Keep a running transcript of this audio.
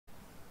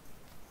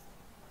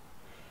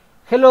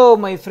Hello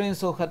my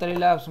friends of Hatari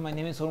Labs, my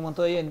name is Saul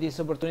Montoya. In this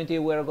opportunity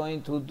we are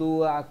going to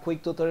do a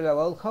quick tutorial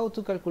about how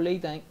to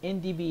calculate an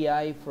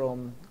NDVI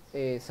from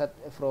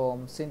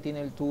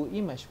Sentinel to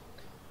image.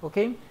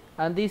 Okay,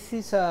 and this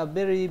is a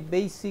very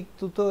basic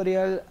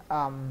tutorial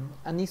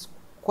and it's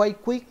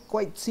quite quick,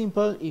 quite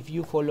simple if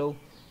you follow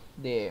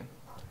the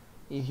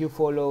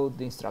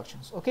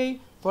instructions.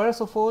 Okay,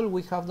 first of all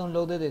we have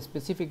downloaded a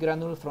specific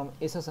granule from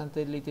ESA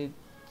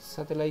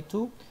satellite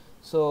 2.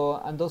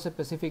 So, and those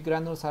specific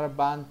granules are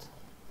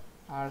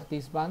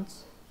these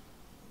bands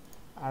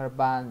are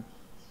band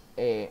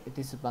this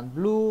is band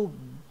blue,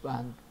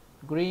 band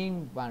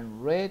green,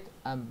 band red,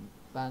 and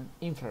band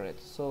infrared.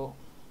 So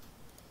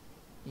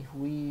if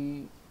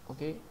we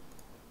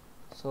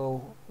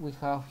so we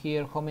have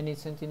here how many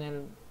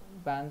Sentinel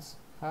bands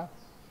have.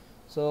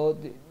 So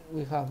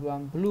we have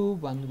band blue,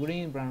 band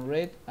green, band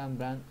red, and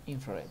band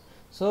infrared.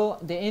 So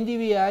the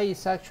NDVI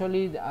is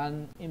actually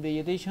an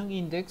vegetation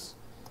index,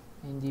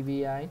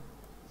 NDVI,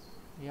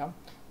 yeah,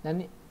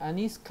 and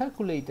is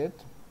calculated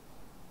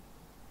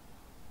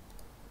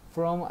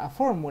from a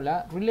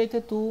formula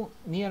related to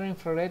near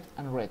infrared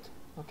and red.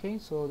 Okay,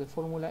 so the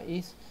formula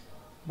is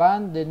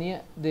band the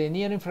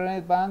near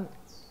infrared band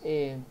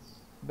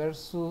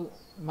versus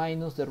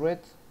minus the red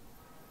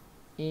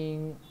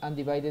and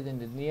divided in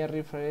the near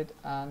infrared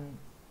and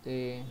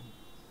the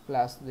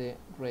plus the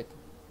red.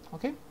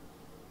 Okay,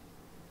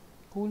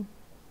 cool.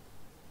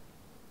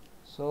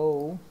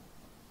 So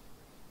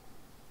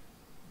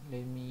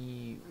let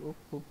me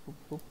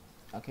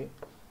okay,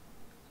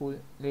 cool.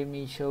 Let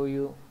me show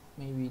you.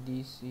 Maybe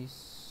this is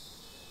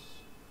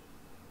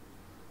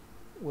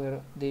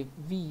where the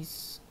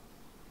V's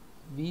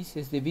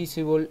is the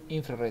visible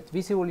infrared.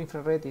 Visible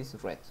infrared is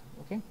red.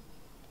 Okay.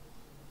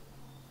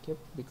 Yep,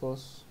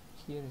 because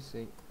here is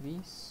a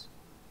V's.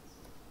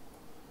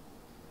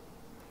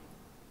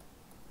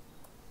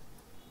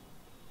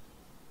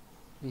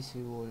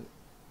 Visible.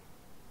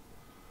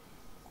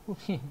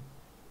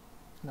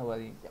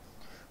 Nobody. Yeah.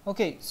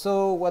 Okay,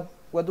 so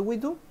what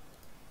do?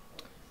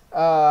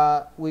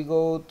 We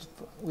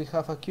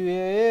have a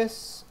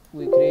QGIS,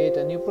 we create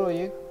a new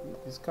project,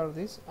 discard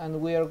this,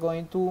 and we are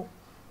going to,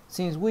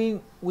 since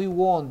we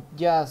want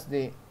just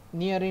the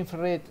near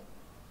infrared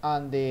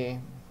and the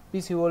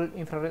visible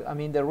infrared, I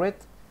mean the red,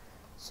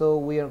 so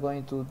we are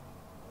going to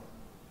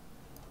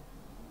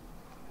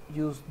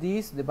use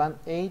this, the band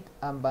 8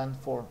 and band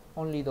 4,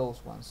 only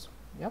those ones.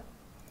 Yep,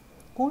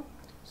 cool.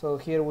 So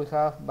here we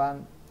have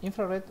band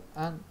infrared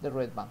and the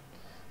red band.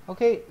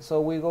 Okay,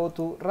 so we go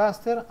to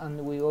raster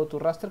and we go to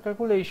raster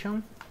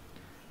calculation.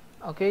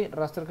 Okay,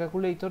 raster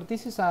calculator.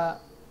 This is a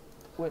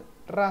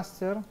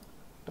raster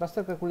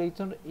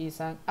calculator is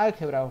an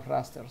algebra of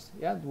rasters,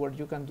 yeah, where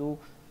you can do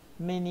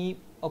many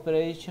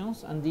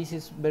operations, and this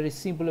is very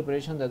simple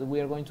operation that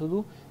we are going to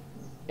do.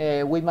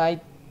 We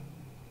might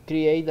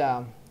create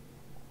a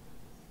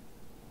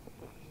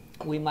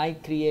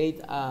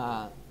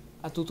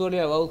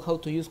tutorial about how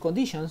to use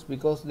conditions,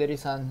 because there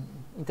is an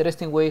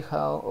interesting way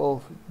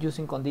of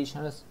using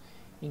conditions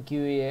in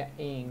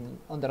QGIS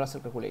on the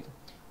raster calculator.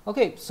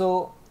 Okay,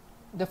 so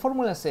the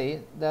formula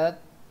says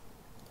that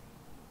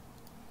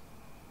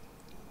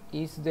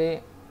is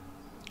the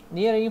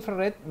near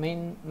infrared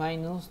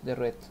minus the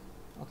red.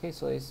 Okay,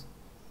 so this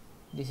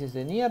is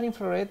the near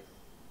infrared.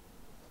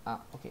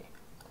 Okay.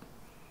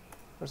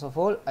 First of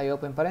all, I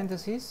open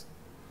parentheses.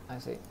 I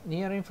say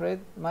near infrared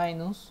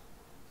minus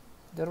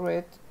the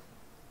red.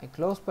 I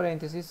close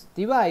parentheses,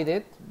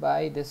 divided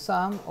by the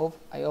sum of,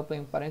 I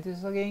open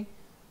parentheses again,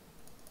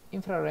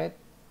 infrared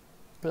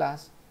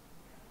plus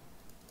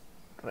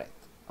red.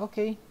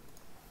 Okay,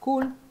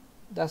 cool.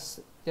 That's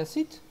just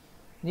it.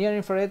 Near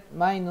infrared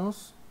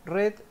minus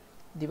red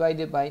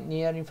divided by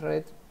near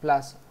infrared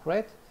plus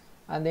red,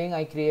 and then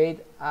I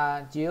create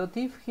a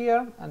geotiff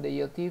here, and the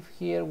geotiff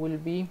here will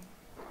be,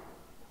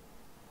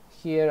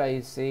 here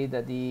I say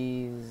that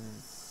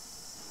is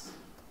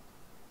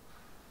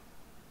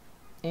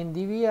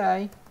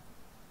NDVI.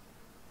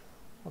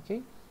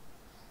 Okay.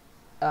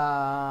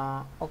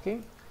 Okay.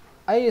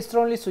 I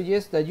strongly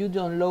suggest that you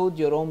download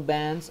your own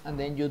bands and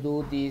then you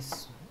do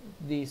this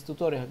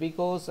tutorial,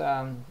 because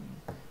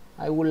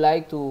I would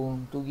like to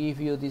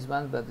give you this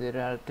band, but there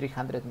are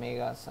 300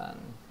 megas and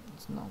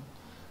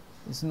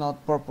it's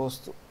not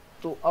purpose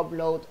to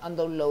upload and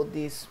download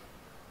this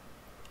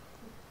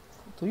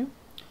to you.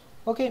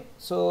 Okay,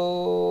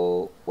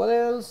 so what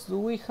else do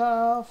we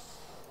have?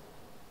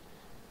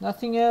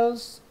 Nothing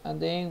else.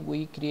 And then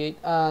we create,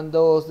 and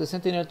the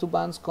Sentinel 2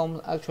 bands come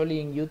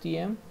actually in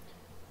UTM,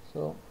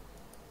 so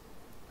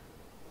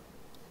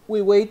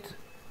we wait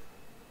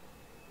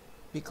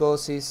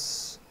because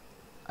it's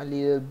a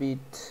little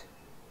bit,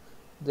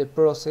 the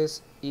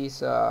process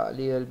is a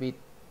little bit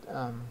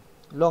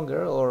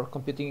longer or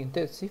computing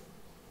intensive.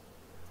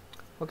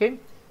 Okay,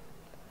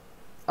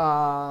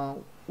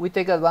 we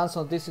take advantage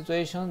of this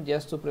situation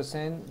just to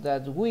present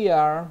that we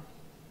are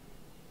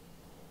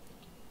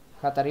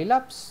Hatari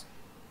Labs,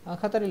 and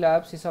Hatari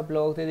Labs is a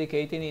blog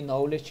dedicated in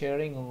knowledge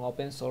sharing on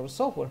open source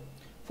software.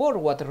 for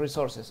water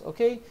resources.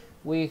 Okay,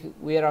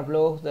 we are a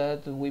blog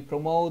that we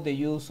promote the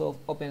use of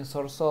open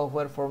source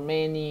software for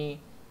many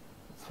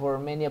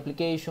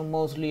applications,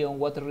 mostly on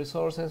water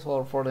resources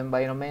or for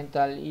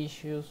environmental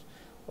issues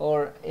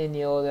or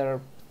any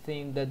other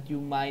thing that you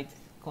might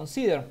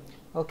consider.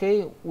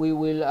 Okay, we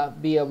will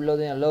be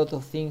uploading a lot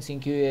of things in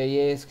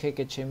QGIS,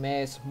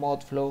 HMS,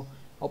 Modflow,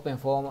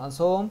 OpenFOAM, and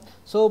so on.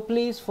 So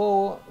please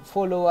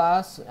follow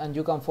us, and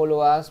you can follow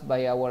us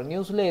by our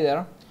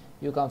newsletter.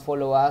 You can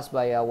follow us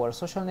by our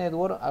social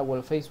network,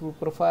 our Facebook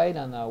profile,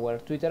 and our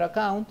Twitter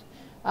account.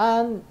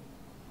 And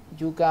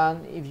you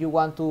can, if you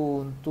want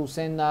to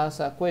send us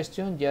a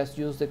question, just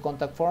use the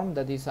contact form.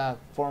 That is a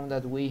form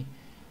that we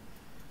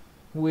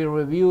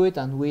review it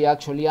and we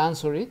actually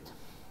answer it.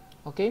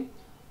 Okay,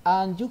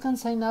 and you can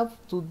sign up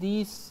to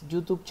this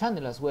YouTube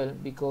channel as well,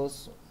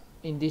 because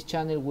in this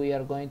channel we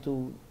are going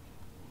to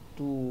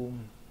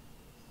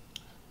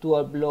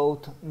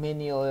upload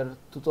many other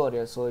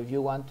tutorials. So if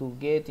you want to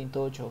get in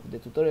touch of the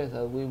tutorials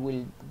that we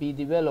will be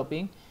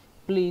developing,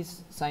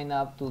 please sign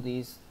up to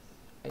this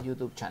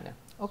YouTube channel.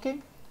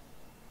 Okay,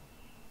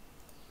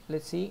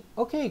 let's see.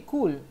 Okay,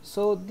 cool.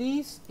 So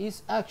this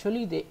is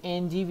actually the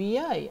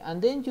NDVI,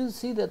 and then you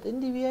see that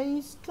NDVI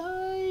is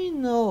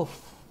kind of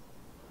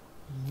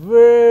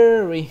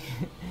very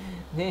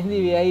the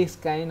NDVI is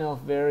kind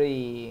of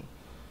very,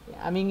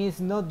 I mean, it's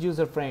not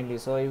user friendly.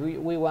 So if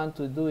we want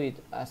to do it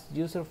as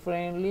user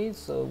friendly,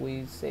 so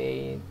we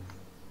say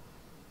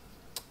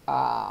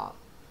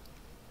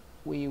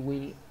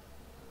we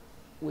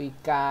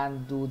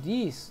can do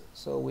this.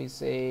 So we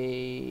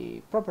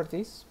say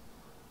properties,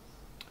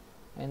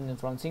 and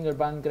from single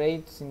band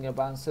grade, single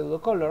band pseudo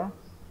color,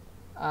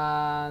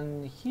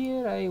 and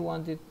here I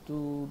wanted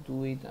to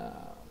do it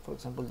for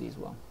example this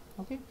one.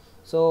 Okay,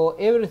 so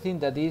everything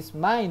that is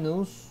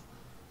minus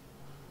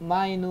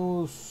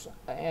NDVI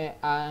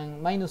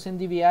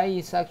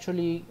is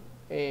actually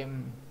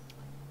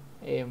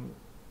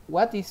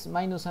what is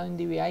minus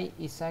NDVI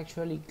is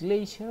actually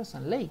glaciers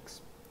and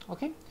lakes.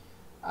 Okay,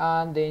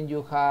 and then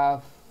you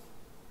have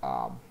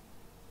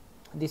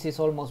this is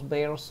almost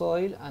bare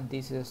soil, and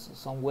this is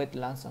some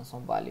wetlands and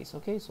some valleys.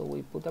 Okay, so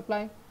we put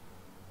apply.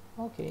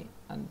 Okay,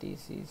 and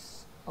this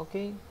is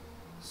okay.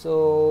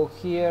 So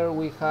here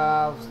we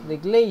have the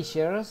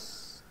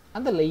glaciers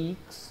and the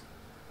lakes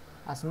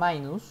as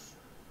minus,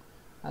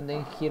 and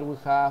then here we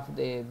have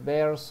the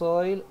bare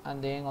soil,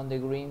 and then on the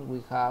green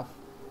we have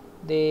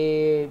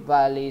the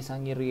valleys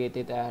and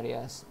irrigated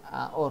areas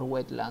or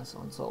wetlands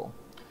and so on.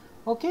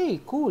 Okay,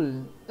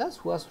 cool. That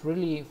was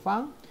really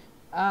fun.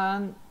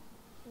 And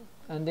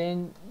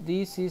then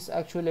this is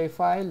actually a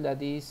file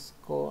that is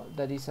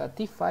a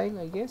TIFF file,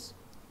 I guess.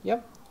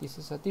 Yep, this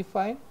is a TIFF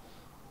file,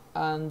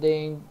 and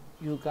then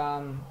you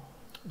can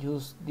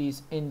use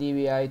this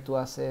NDVI to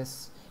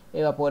assess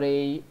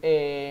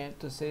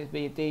to assess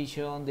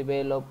vegetation,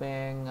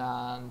 development,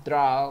 and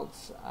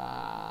droughts,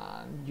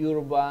 and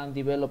urban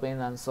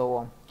development, and so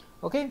on.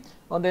 Okay,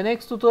 on the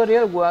next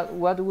tutorial,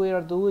 what we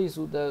are doing is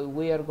that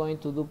we are going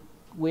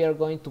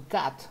to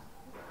cut,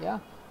 yeah,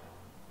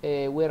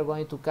 we are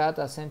going to cut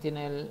a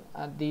Sentinel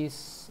at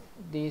this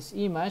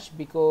image,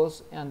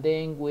 because, and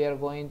then we are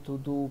going to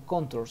do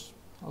contours.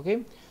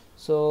 Okay,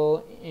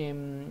 so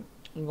in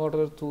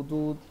order to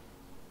do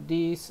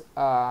this,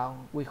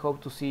 we hope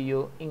to see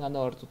you in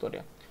another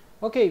tutorial.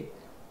 Okay,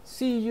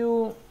 see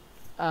you,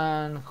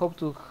 and hope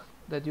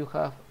that you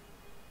have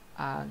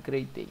a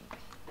great day.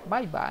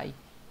 Bye bye.